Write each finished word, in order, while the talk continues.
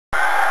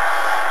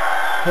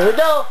Here we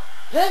go.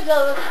 Here it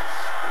goes.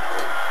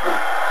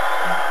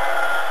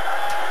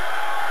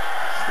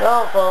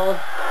 Snow forward.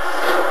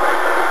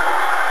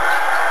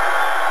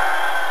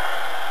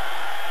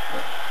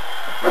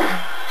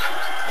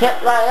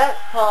 Can't like that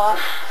part.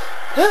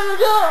 Here we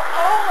go.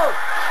 Oh!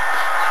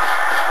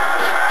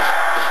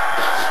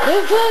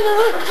 He's trying to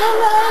reach the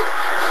leg.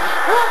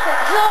 Look at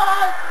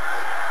God.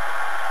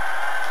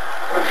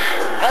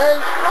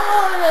 And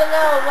on an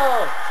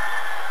elbow.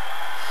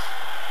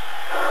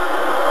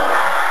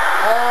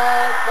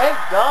 And thank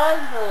God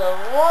for the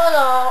 1-0.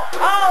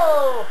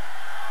 Oh!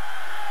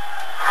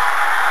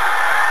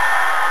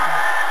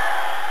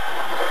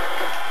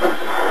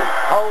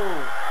 Oh.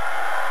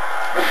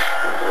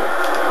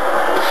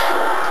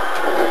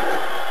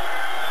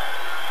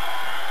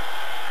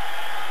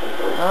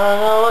 I don't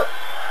know what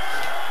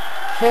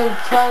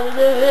Kim's trying to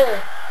do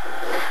here.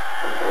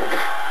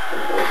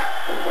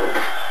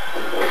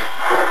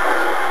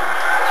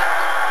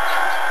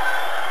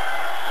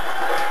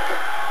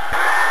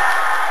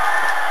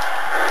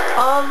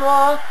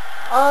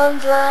 On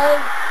drag.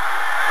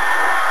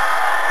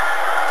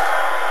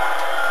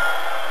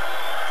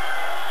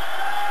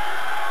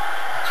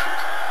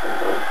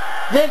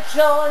 Big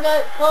show on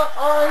that foot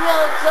on the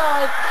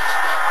outside.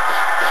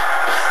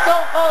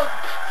 Stone Cold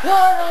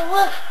trying to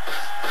lift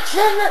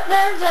Jim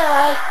McMahon's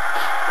ass.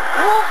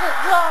 Walk it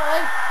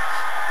dry.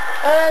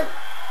 And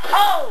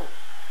oh!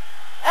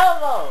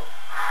 Elbow.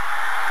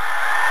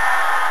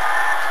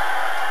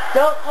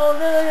 Stone Cold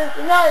doing it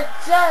tonight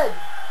said.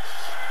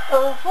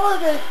 Before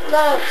this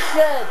match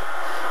said,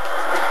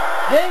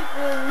 take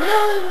the $1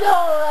 million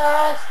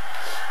ass,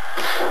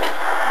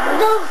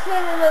 no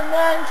sin in the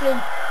mansion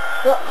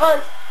for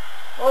us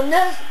when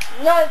this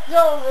night's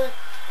over,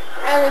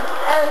 and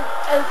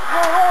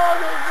for all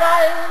the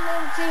dying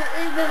into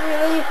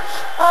WWE,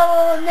 I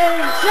will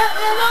name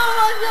champion. Oh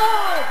my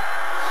God!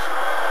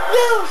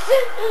 You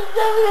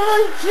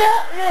WWE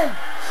champion!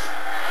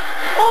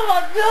 Oh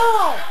my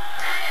God!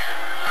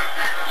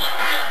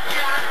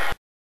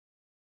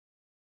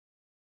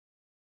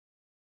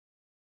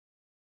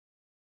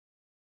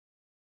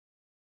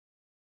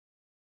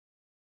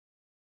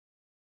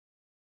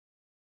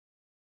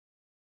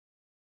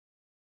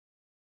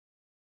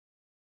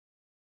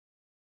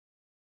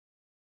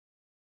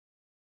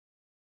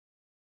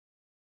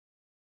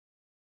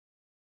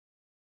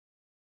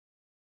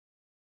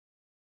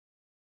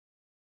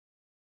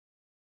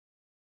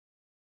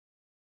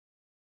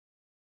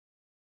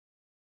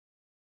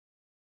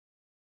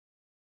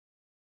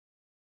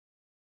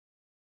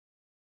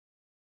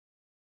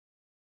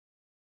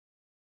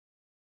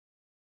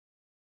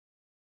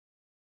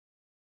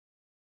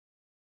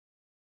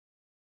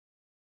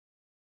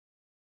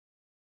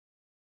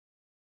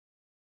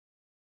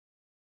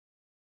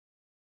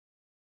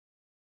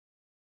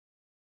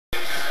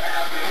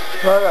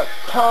 For the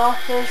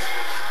toughest,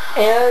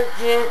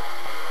 arrogant,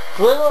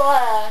 little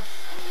ass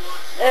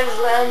is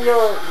Randy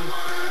Orton.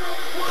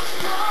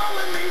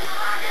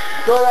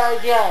 But I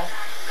guess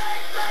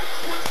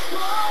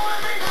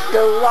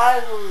the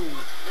rivalry,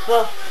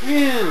 the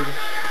feud,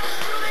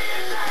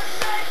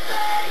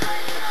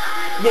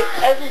 get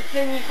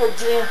everything you could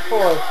dream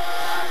for.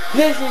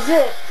 This is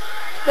it.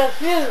 The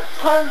feud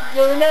comes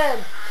to an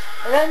end.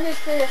 And I'm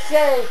just gonna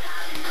say,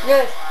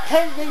 there's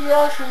 10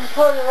 videos from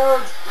Cody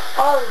Rhodes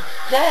all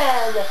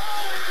banned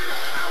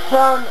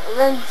from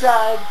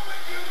ringside.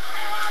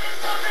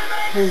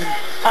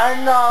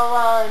 I'm not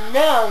allowing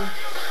them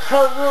to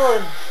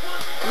ruin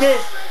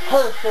this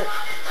perfect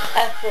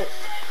epic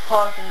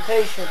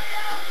confrontation.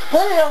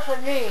 Put it up for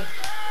me.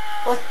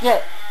 Let's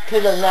get to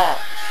the match.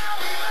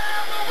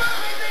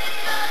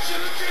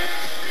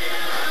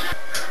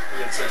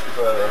 You get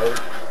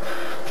 65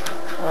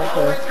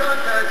 Okay.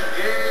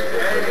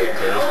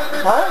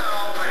 Huh?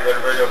 You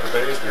gotta break up the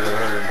base to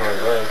 125.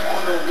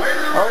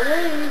 Oh,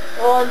 really?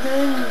 Oh, I'm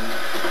doing...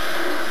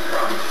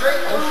 From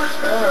St. Louis,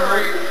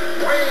 Missouri,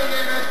 weighing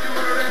in at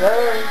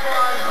 225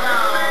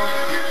 pounds,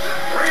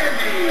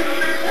 Randy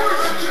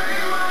Orton.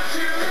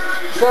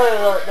 Sorry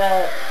about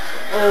that.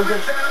 We were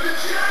just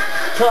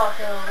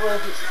talking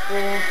with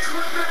experience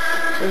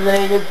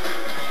related.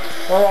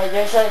 Well, I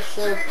guess I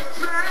should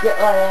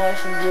get my ass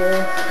in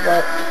gear,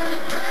 but...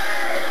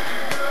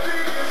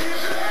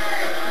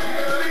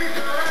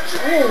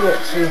 I didn't get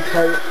too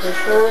hyped this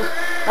really.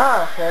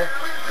 Ah, okay.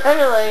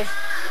 Anyways.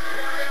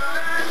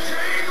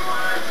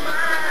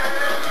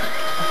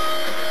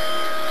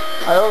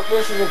 I hope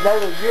this is a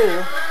better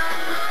view.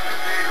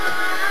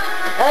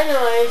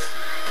 Anyways.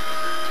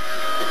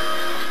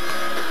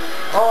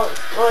 I'll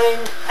explain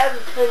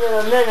everything in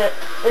a minute.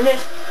 And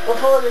this,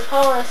 before this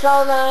whole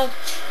assault match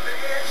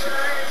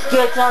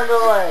gets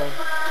underway.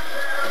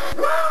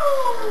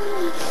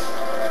 Woo!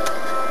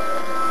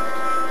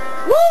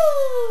 Woo!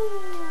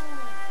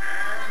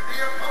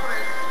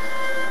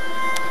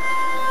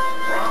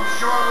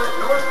 Charlotte,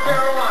 North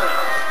Carolina,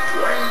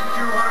 weighing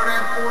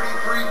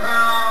 243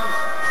 pounds,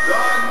 the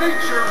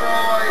Nature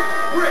Boy,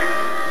 Ric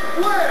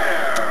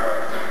Flair.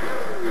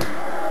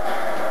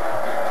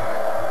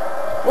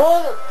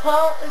 What a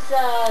pump his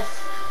ass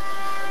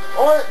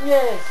Orton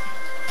is.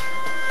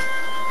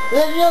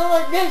 You know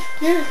what this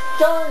feud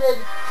started?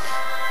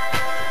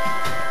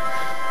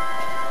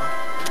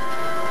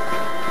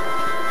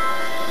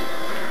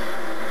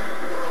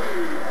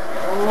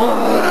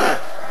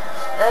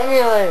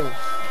 Anyways,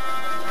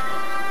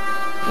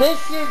 this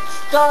shit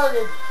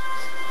started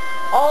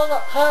all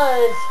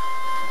because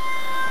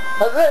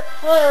of Ric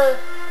Flair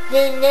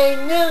being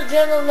named new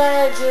general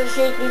manager of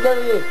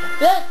cpwe.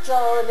 That's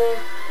all it is.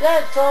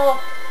 That's all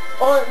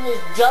Orton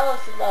is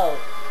jealous about.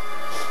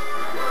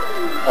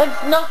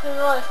 It's nothing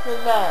less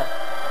than that.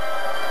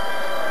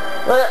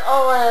 But it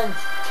all ends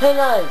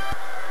tonight.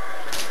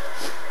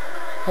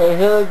 Okay,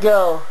 here we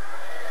go.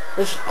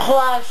 This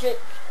classic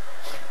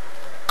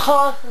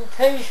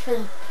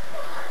confrontation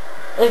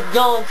is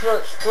going to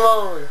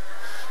explode.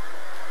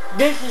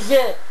 This is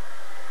it.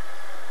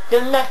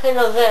 The main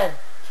event.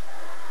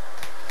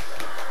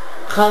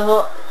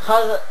 Cause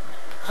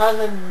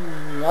I'm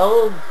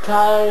so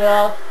tired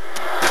of.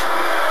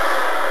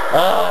 I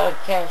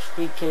can't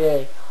speak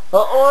today.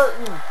 But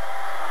Orton,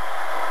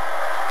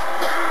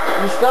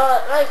 he's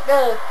got it right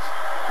there.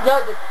 He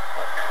got the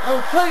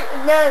complete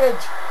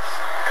advantage.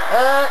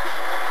 And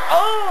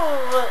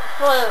oh,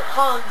 Flair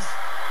comes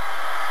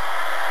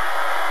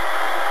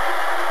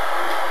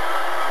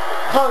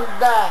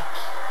back.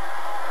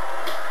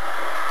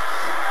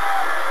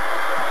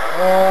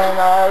 And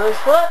Irish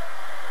whip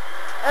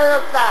and a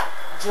back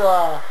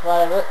draw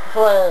by Ric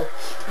Flair,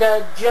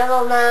 the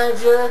general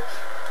manager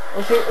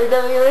of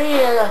WWE,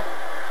 and a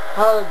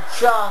hard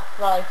jaw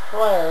by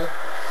Flair.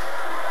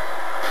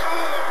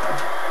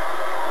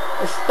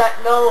 Expect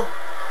no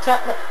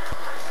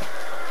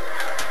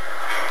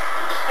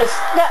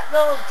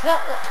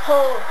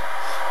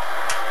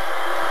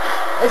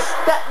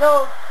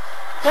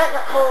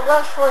technical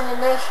wrestling in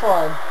this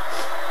one.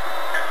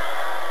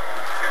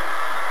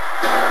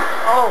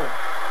 Oh.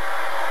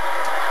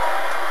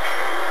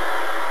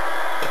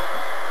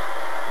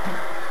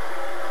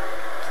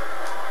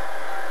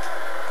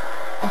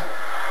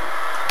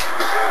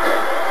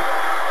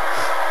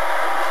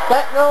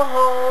 Expect no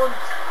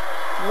holds,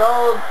 no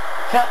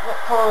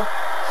technical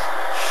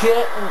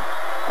shit, and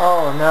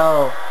oh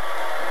no.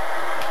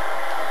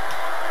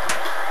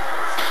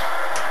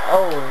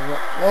 Oh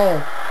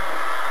man.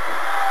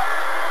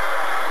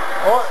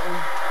 Orton.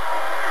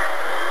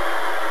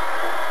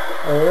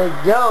 There we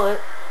go.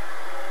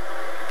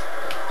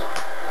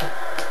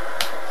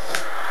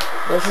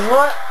 This is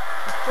what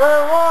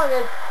Flair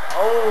wanted.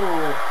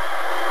 Oh.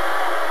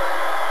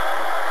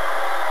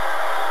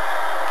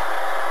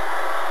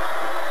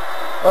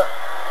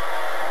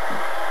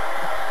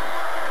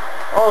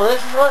 Oh,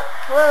 this is what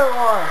Flair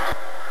wanted.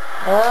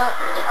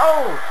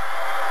 Oh.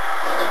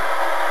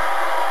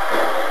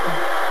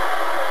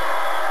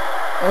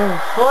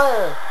 And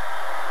Flair.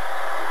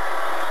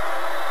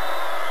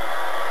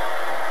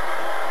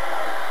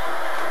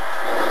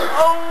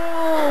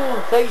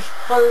 Oh, face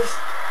first.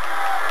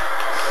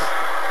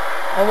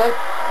 And I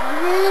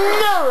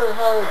never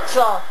had a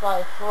chop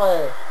by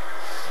Flair.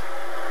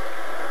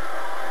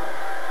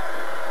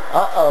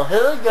 Uh-oh,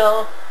 here we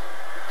go.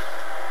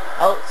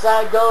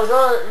 Outside goes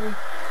Orton.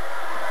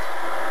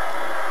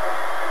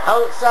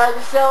 Outside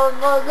the shell and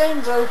more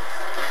danger.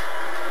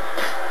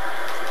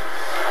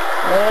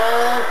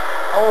 And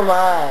oh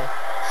my.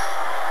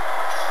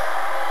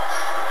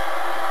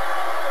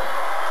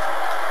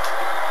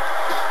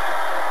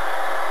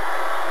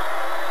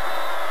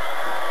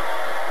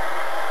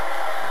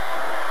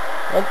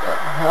 What the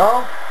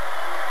hell?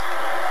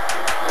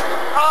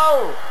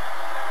 Oh!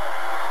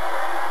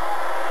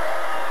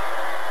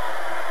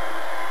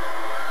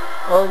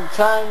 I'm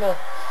trying to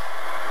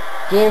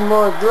gain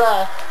more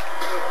breath.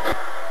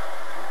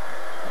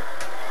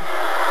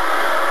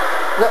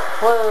 Ric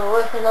Flair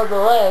working on the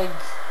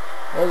legs.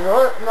 There's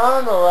working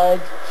on the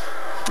legs.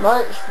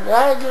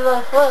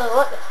 Imagine Flair,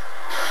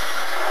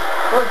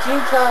 what's he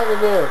trying to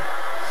do?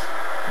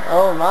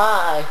 Oh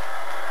my.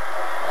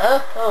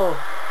 Oh.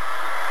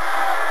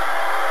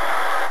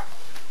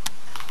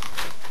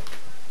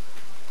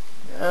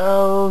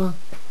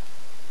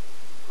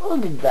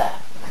 Look at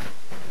that.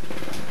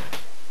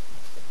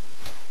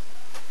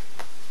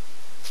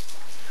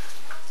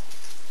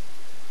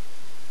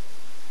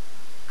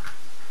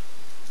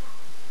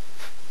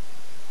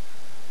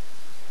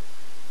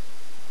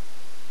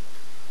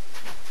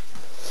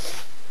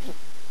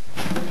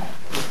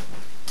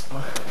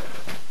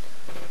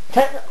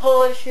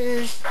 Technical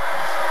issues,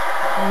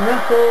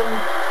 nothing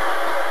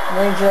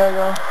major, I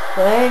don't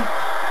think.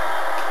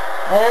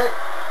 And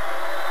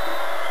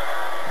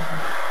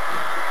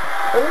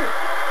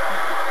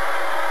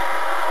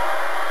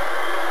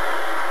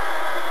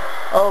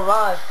oh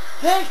my,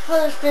 big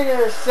first in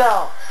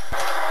herself.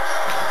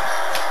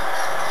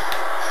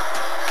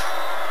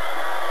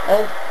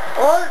 And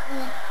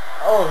Orton,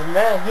 oh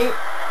man,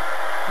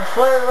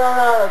 before he ran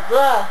out of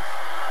breath.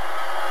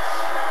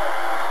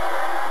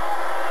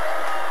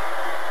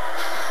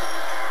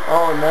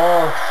 Oh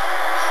no.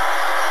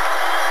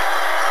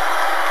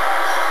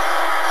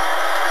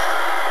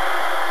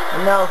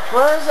 And now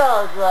Flair's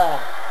out of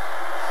breath.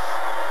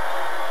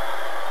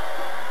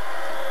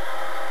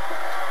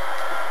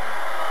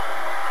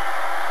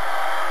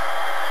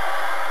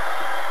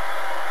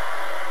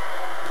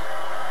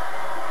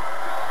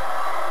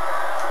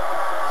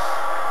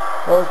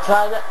 We'll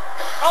try that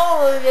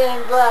over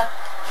again, glass.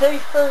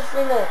 Face first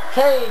in the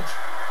cage.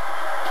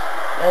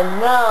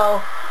 And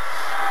now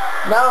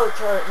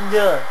it's Orton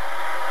doing.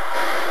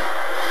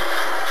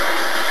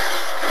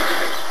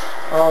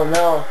 Oh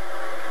no.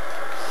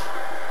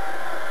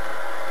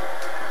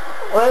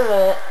 Wait a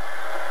minute.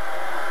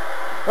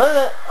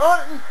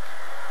 Orton!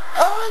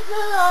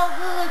 Orton off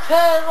of the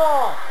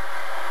table!